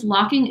yeah, just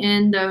locking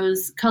in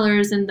those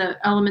colors and the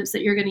elements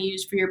that you're going to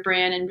use for your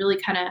brand, and really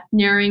kind of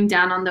narrowing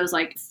down on those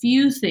like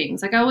few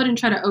things. Like I wouldn't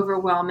try to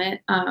overwhelm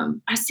it.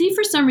 I see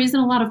for some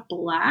reason a lot of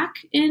black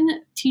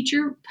in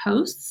teacher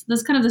posts.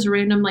 That's kind of this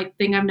random like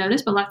thing I've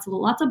noticed, but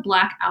lots of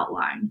black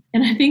outline.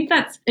 And I think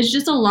it's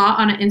just a lot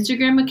on an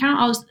Instagram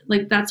account.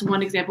 That's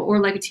one example, or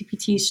like a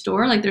TPT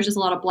store. Like there's just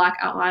a lot of black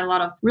outline, a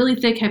lot of really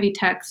thick, heavy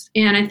text.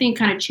 And I think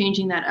kind of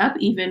changing that up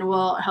even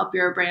will help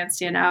your brand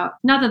stand out.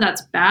 Not that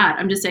that's bad.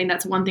 I'm just saying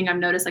that's one thing I've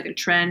noticed, like a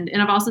trend.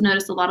 And I've also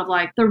noticed a lot of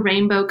like the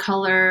rainbow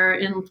color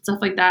and stuff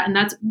like that. And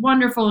that's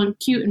wonderful and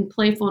cute and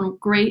playful and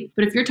great.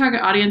 But if your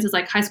target audience is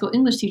like high school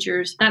English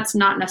teachers, that's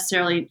not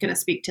necessarily going to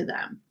speak to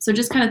them. So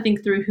just kind of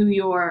think through who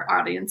your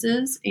audience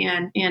is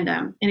and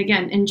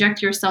again,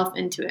 inject yourself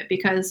into it,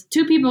 because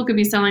two people could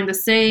be selling the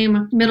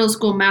same middle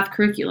school math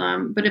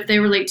curriculum, but if they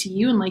relate to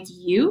you and like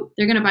you,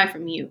 they're going to buy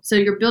from you. So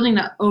you're building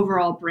that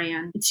overall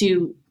brand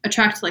to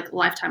attract like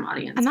lifetime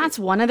audience. And that's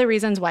one of the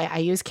reasons why I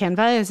use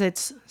Canva, is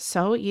it's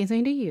so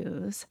easy to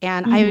use.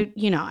 And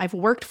I've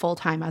worked full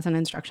time as an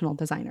instructional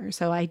designer.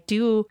 So I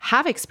do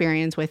have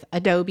experience with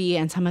Adobe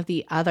and some of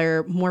the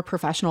other more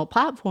professional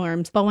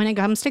platforms. But when it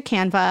comes to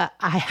Canva,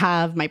 I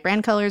have my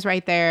brand colors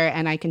right there,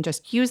 and I can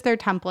just use their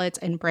templates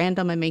and brand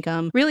them and make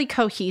them really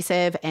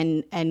cohesive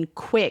and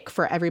quick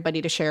for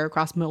everybody to share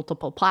across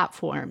multiple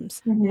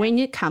platforms. When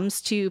it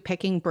comes to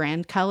picking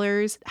brand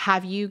colors,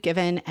 have you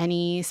given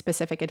any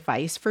specific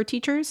advice for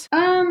teachers?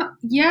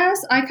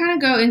 Yes, I kind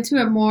of go into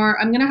it more.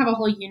 I'm going to have a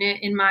whole unit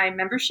in my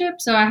membership.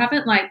 So I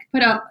haven't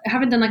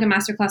done like a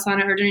masterclass on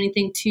it or done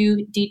anything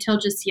too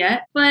detailed just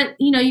yet. But,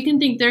 you can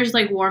think there's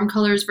like warm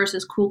colors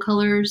versus cool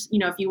colors.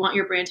 If you want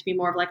your brand to be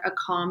more of like a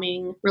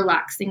calming,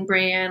 relaxing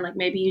brand, like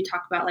maybe you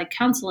talk about like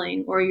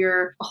counseling, or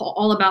you're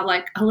all about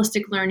like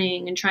holistic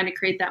learning and trying to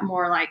create that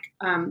more like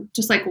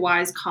just like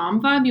wise,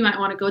 calm vibe, you might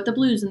want to go with the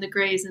blues and the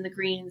grays and the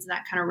greens and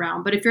that kind of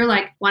realm. But if you're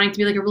like wanting to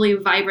be like a really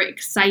vibrant,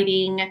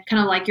 exciting,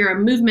 kind of like you're a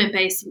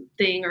movement-based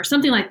thing or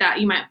something like that,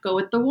 you might go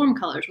with the warm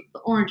colors, with the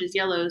oranges,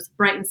 yellows,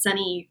 bright and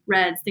sunny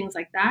reds, things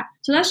like that.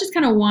 So that's just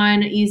kind of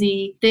one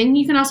easy thing.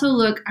 You can also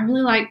look, I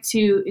really like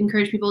to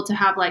encourage people to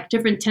have like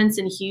different tints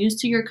and hues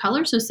to your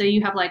color. So say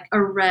you have like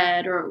a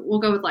red, or we'll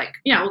go with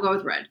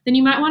red. Then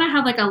you might want to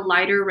have like a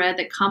lighter red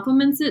that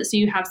complements it, so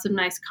you have some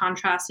nice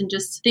contrast and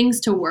just things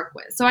to work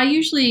with. So I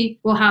usually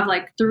will have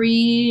like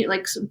 3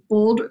 like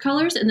bold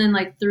colors and then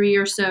like 3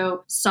 or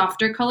so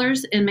softer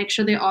colors, and make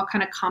sure they all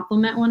kind of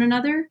complement one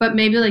another. But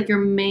maybe like your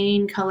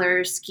main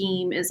color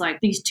scheme is like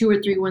these 2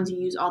 or 3 ones you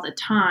use all the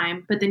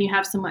time, but then you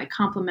have some like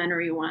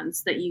complementary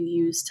ones that you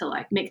use to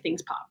like make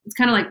things pop. It's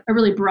kind of like a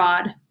really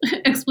broad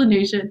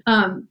explanation.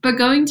 But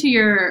going to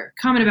your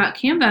comment about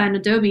Canva and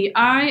Adobe,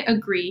 I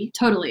agree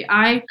totally.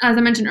 As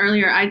I mentioned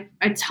earlier,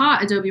 I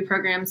taught Adobe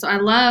programs, so I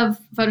love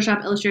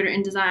Photoshop, Illustrator,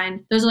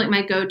 InDesign. Those are like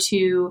my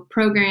go-to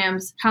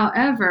programs.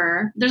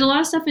 However, there's a lot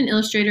of stuff in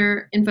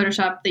Illustrator and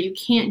Photoshop that you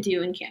can't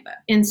do in Canva.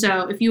 And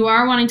so if you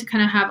are wanting to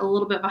kind of have a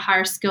little bit of a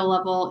higher skill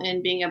level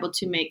in being able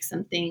to make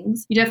some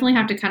things, you definitely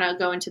have to kind of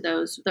go into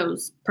those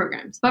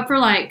programs. But for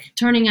like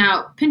turning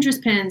out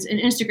Pinterest pins and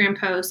Instagram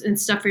posts and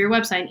stuff for your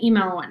website and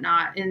email and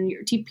whatnot, and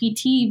your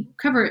TPT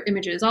cover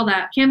images, all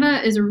that,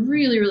 Canva is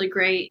really, really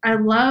great. I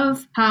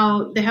love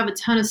how they have a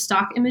ton of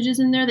stock images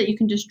in there that you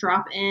can just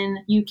drop in.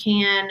 You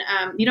can,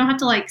 you don't have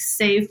to like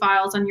save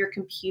files on your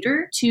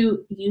computer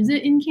to use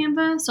it in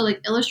Canva. So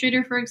like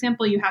Illustrator, for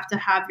example, you have to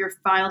have your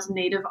files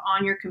native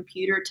on your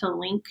computer to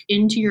link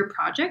into your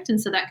project. And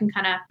so that can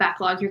kind of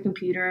backlog your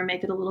computer and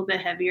make it a little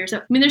bit heavier. So,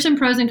 I mean, there's some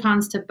pros and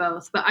cons to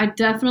both, but I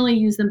definitely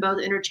use them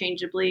both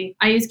interchangeably.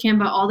 I use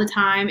Canva all the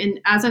time. And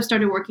as I've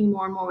started working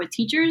more and more with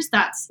teachers,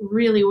 that's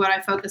really what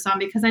I focus on,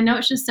 because I know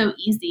it's just so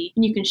easy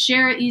and you can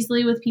share it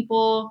easily with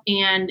people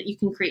and you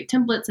can create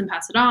templates and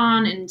pass it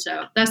on. And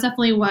so that's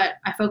definitely what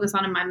I focus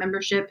on in my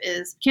membership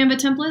is Canva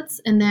templates.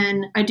 And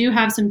then I do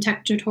have some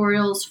tech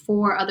tutorials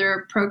for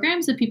other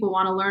programs if people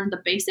want to learn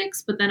the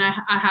basics, but then I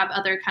have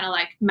other kind of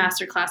like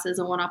master classes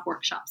and one-off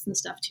workshops and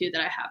stuff too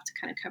that I have to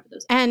kind of cover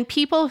those. And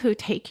people who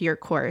take your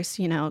course,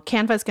 you know,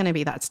 Canva is going to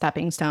be that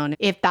stepping stone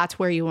if that's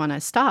where you want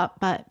to stop.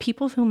 But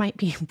people who might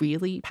be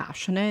really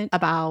passionate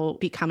about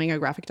becoming a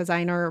graphic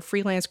designer,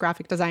 freelance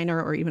graphic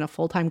designer, or even a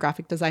full-time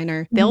graphic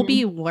designer, they'll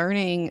be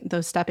learning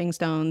those stepping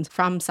stones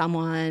from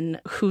someone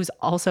who's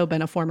also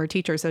been a former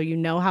teacher. So you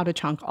know how to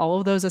chunk all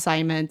of those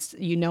assignments,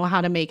 you know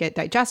how to make it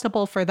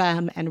digestible for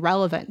them and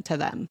relevant to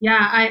them.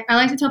 Yeah, I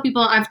like to tell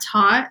people I've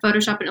taught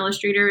Photoshop and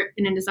Illustrator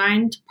and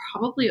InDesign to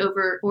probably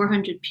over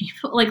 400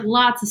 people, like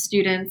lots of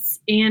students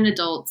and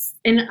adults.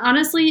 And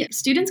honestly,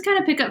 students kind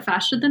of pick up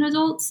faster than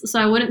adults. So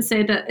I wouldn't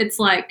say that it's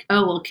like,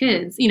 oh, well,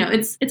 kids, you know,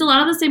 it's a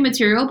lot of the same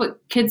material, but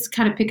kids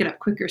kind of pick it up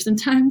quicker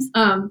sometimes,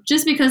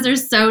 just because they're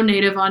so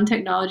native on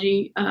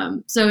technology.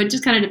 So it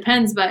just kind of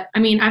depends. But I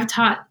mean, I've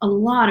taught a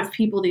lot of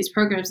people these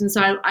programs. And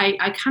so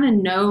I kind of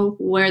know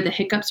where the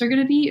hiccups are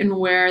going to be and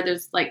where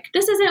there's like,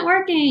 this isn't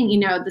working. You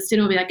know, the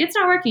student will be like, it's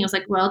not working. I was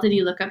like, well, did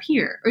you look up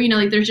here? Or, you know,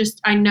 like there's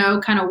just, I know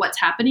kind of what's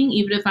happening,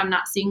 even if I'm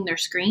not seeing their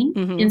screen.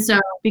 And so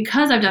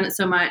because I've done it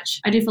so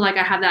much, I do feel like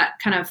I have that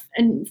kind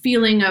of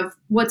feeling of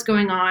what's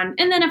going on.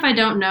 And then if I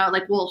don't know,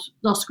 like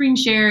they'll screen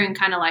share and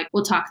kind of like,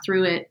 we'll talk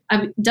through it.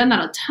 I've done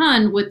that a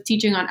ton with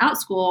teaching on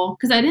OutSchool,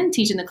 because I didn't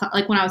teach in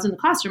like when I was in the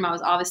classroom, I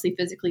was obviously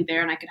physically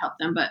there and I could help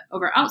them, but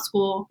over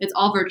OutSchool, it's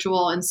all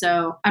virtual. And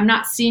so I'm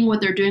not seeing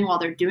what they're doing while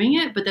they're doing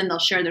it, but then they'll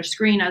share their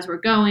screen as we're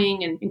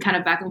going and kind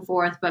of back and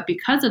forth. But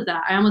because of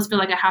that, I almost feel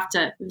like I have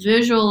to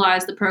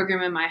visualize the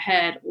program in my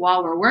head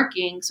while we're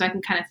working so I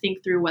can kind of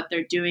think through what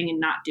they're doing and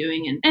not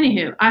doing. And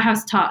anywho, I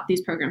have taught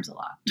these programs a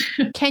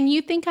lot. Can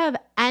you think of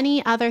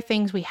any other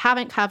things we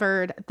haven't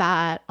covered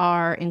that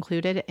are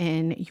included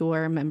in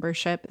your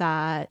membership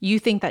that you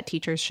think that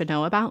teachers should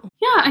know about?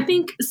 Yeah, I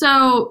think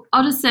so.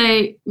 I'll just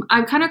say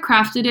I've kind of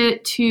crafted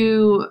it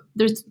to,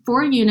 there's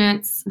 4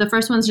 units. The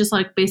first one's just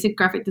like basic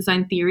graphic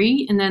design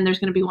theory. And then there's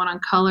going to be one on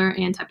color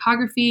and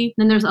typography.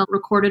 Then there's a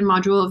recorded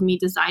module of me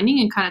designing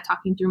and kind of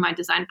talking through my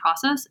design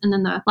process. And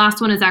then the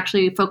last one is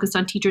actually focused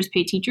on Teachers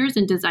Pay Teachers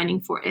and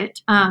designing for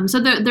it. So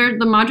the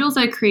modules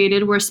I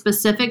created were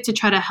specific to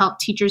try to help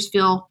teachers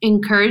feel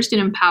encouraged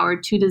and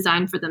empowered to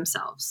design for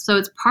themselves. So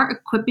it's part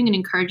equipping and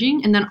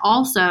encouraging, and then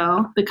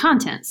also the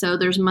content. So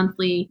there's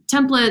monthly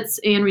templates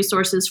and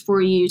resources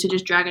for you to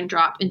just drag and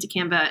drop into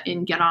Canva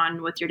and get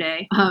on with your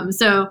day.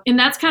 And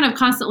that's kind of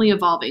constantly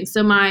evolving.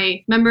 So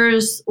my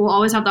members will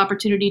always have the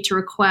opportunity to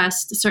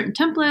request certain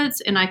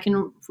templates, and I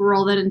can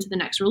roll that into the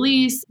next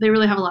release. They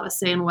really have a lot of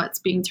say in what's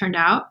being turned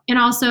out. And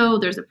also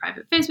there's a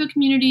private Facebook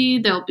community.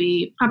 There'll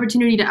be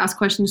opportunity to ask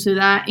questions through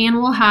that. And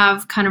we'll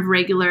have kind of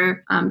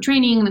regular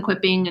training and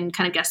equipping and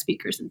kind of guest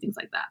speakers and things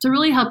like that to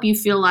really help you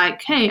feel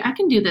like, hey, I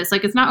can do this.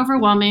 Like, it's not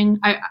overwhelming.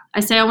 I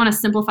say I want to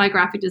simplify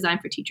graphic design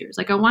for teachers.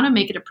 Like, I want to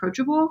make it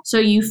approachable so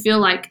you feel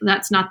like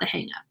that's not the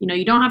hang up. You know,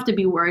 you don't have to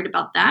be worried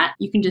about that.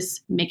 You can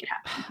just make it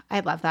happen.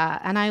 I love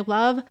that. And I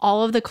love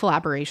all of the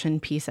collaboration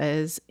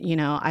pieces. You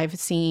know, I've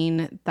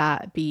seen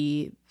that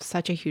be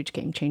such a huge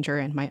game changer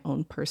in my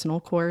own personal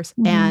course.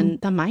 And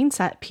the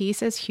mindset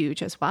piece is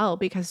huge as well,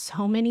 because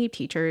so many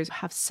teachers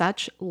have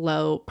such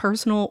low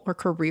personal or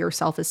career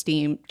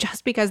self-esteem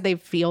just because they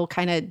feel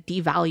kind of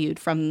devalued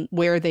from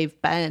where they've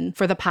been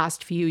for the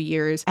past few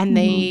years. And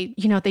they,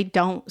 you know, they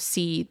don't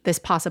see this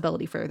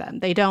possibility for them.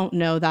 They don't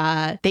know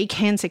that they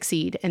can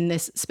succeed in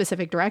this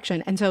specific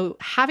direction. And so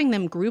having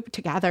them group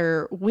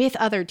together with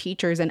other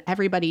teachers and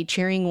everybody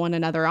cheering one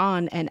another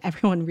on and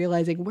everyone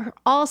realizing we're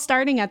all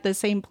starting at the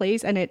same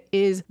place and it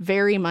is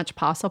very much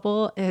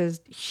possible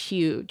is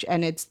huge.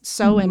 And it's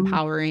so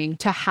empowering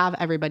to have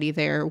everybody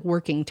there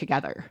working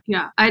together.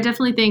 Yeah, I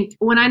definitely think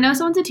when I know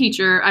someone's a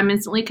teacher, I'm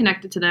instantly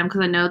connected to them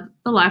because I know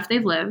the life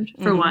they've lived,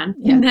 for one.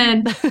 Yeah. And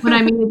then when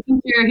I meet a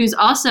teacher who's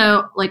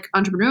also like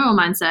entrepreneurial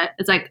mindset,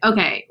 it's like,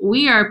 okay,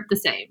 we are the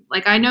same.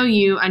 Like, I know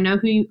you, I know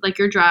who you, like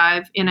your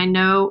drive, and I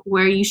know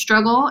where you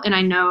struggle, and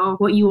I know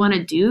what you want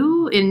to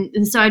do.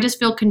 And so I just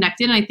feel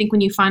connected. And I think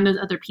when you find those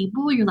other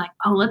people, you're like,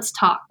 oh, let's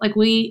talk. Like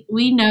we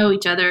know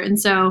each other. And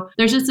so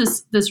there's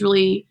just this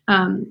really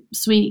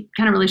sweet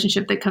kind of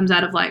relationship that comes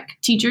out of like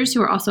teachers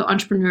who are also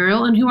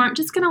entrepreneurial and who aren't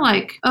just going to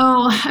like,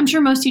 oh, I'm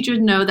sure most teachers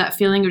know that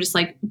feeling of just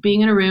like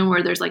being in a room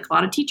where there's like a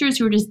lot of teachers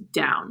who are just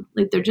down.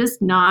 Like they're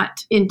just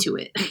not into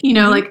it. You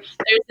know, like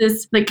there's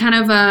this like kind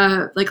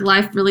of like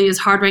life really is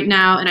hard right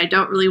now and I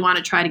don't really want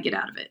to try to get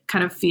out of it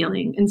kind of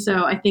feeling. And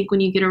so I think when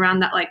you get around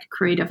that like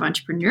creative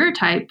entrepreneur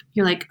type,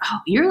 you're like, oh,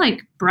 you're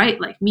like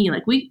bright like me.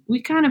 Like we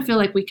kind of feel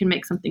like we can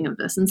make something of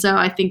this. And so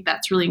I think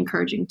that's really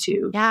encouraging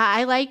too. Yeah,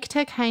 I like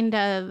to kind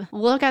of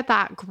look at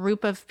that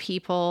group of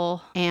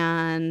people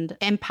and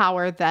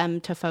empower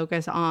them to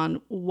focus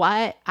on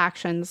what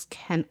actions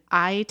can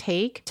I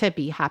take to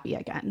be happy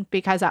again.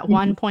 Because at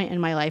one point in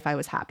my life, I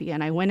was happy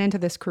and I went into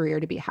this career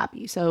to be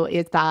happy. So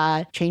is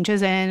that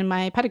changes in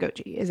my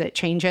pedagogy? Is it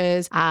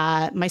changes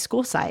at my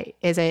school site?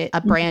 Is it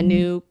a brand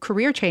new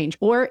career change?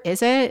 Or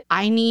is it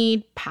I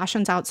need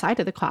passions outside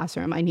of the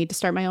classroom? I need to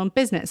start my own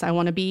business. I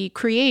want to be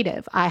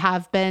creative. I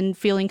have been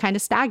feeling kind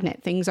of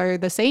stagnant. Things are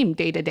the same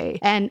day to day.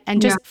 And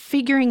just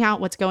figuring out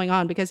what's going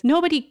on, because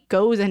nobody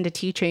goes into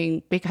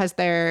teaching because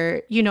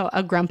they're, you know,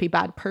 a grumpy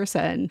bad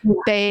person.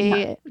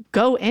 They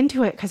go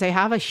into it because they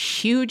have a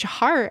huge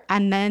heart,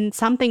 and then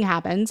something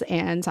happens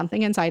and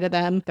something inside of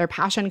them, their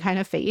passion kind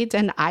of fades.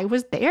 And I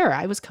was there.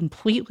 I was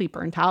completely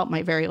burnt out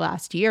my very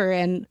last year,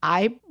 and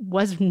I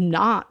was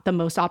not the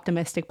most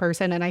optimistic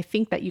person. And I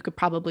think that you could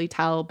probably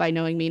tell by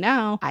knowing me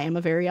now, I am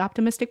a very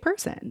optimistic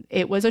person.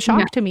 It was a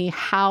shock to me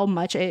how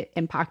much it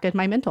impacted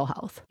my mental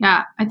health.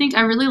 Yeah, I think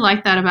I really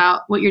like that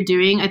about what you're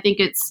doing. I think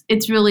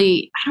it's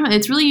really, I don't know,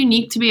 it's really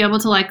unique to be able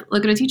to like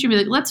look at a teacher and be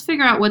like, let's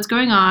figure out what's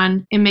going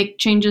on and make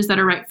changes that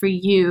are right for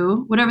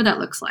you, whatever that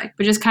looks like.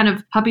 But just kind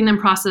of helping them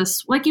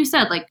process, like you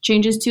said, like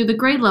changes to the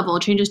grade level,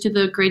 changes to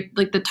the grade,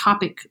 like the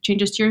topic,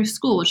 changes to your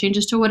school,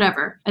 changes to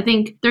whatever. I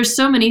think there's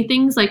so many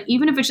things, like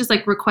even if it's just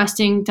like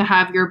requesting to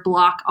have your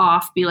block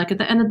off be like at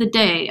the end of the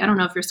day. I don't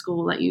know if your school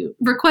will let you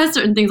request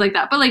certain things like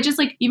that, but like just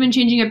like even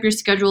changing up your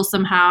schedule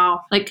somehow,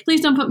 like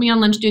please don't put me on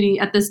lunch duty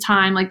at this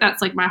time. Like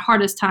that's like my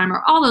hardest time,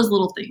 or all those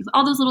little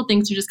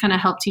things to just kind of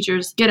help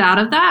teachers get out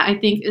of that, I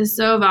think is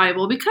so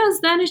valuable, because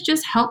then it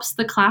just helps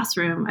the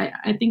classroom.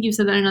 I think you've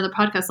said that in another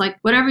podcast, like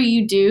whatever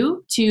you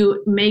do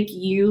to make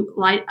you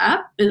light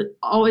up is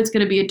always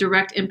going to be a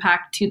direct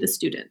impact to the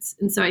students.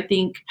 And so I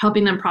think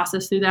helping them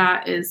process through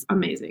that is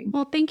amazing.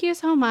 Well, thank you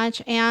so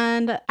much.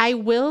 And I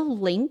will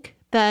link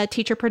the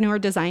Teacherpreneur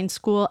Design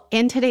School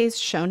in today's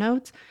show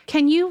notes.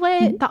 Can you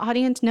let the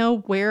audience know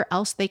where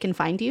else they can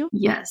find you?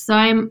 Yes. So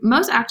I'm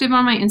most active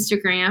on my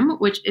Instagram,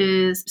 which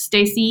is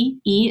Stacy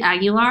E.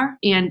 Aguilar.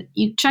 And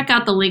you check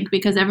out the link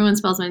because everyone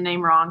spells my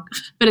name wrong.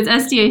 But it's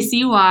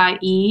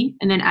STACYE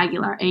and then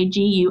Aguilar,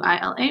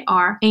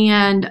 AGUILAR.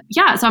 And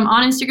yeah, so I'm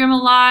on Instagram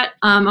a lot.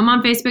 I'm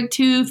on Facebook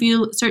too. If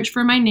you search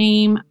for my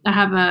name, I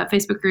have a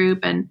Facebook group.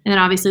 And then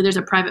obviously there's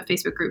a private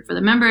Facebook group for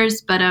the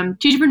members. But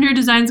Teacherpreneur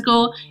Design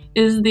School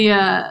is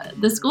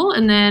the school.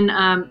 And then,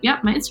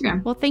 my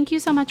Instagram. Well, thank you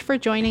so much for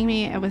joining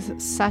me. It was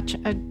such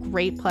a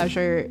great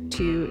pleasure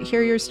to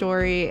hear your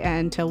story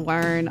and to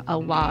learn a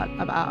lot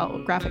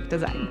about graphic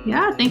design.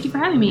 Yeah, thank you for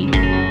having me.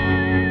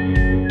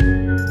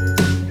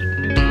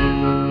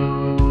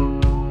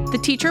 The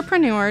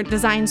Teacherpreneur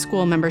Design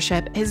School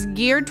membership is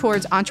geared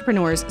towards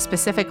entrepreneurs,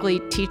 specifically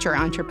teacher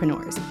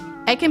entrepreneurs.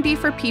 It can be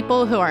for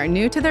people who are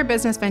new to their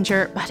business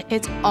venture, but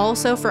it's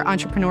also for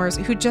entrepreneurs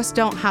who just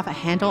don't have a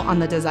handle on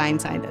the design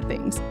side of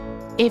things.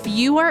 If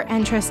you are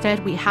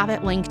interested, we have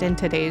it linked in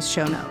today's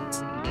show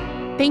notes.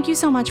 Thank you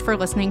so much for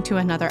listening to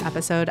another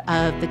episode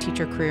of the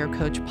Teacher Career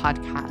Coach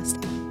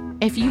podcast.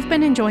 If you've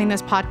been enjoying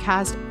this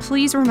podcast,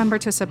 please remember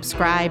to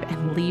subscribe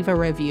and leave a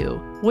review.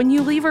 When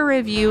you leave a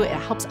review, it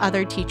helps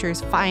other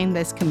teachers find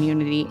this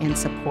community and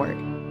support.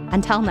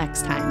 Until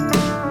next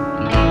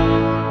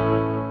time.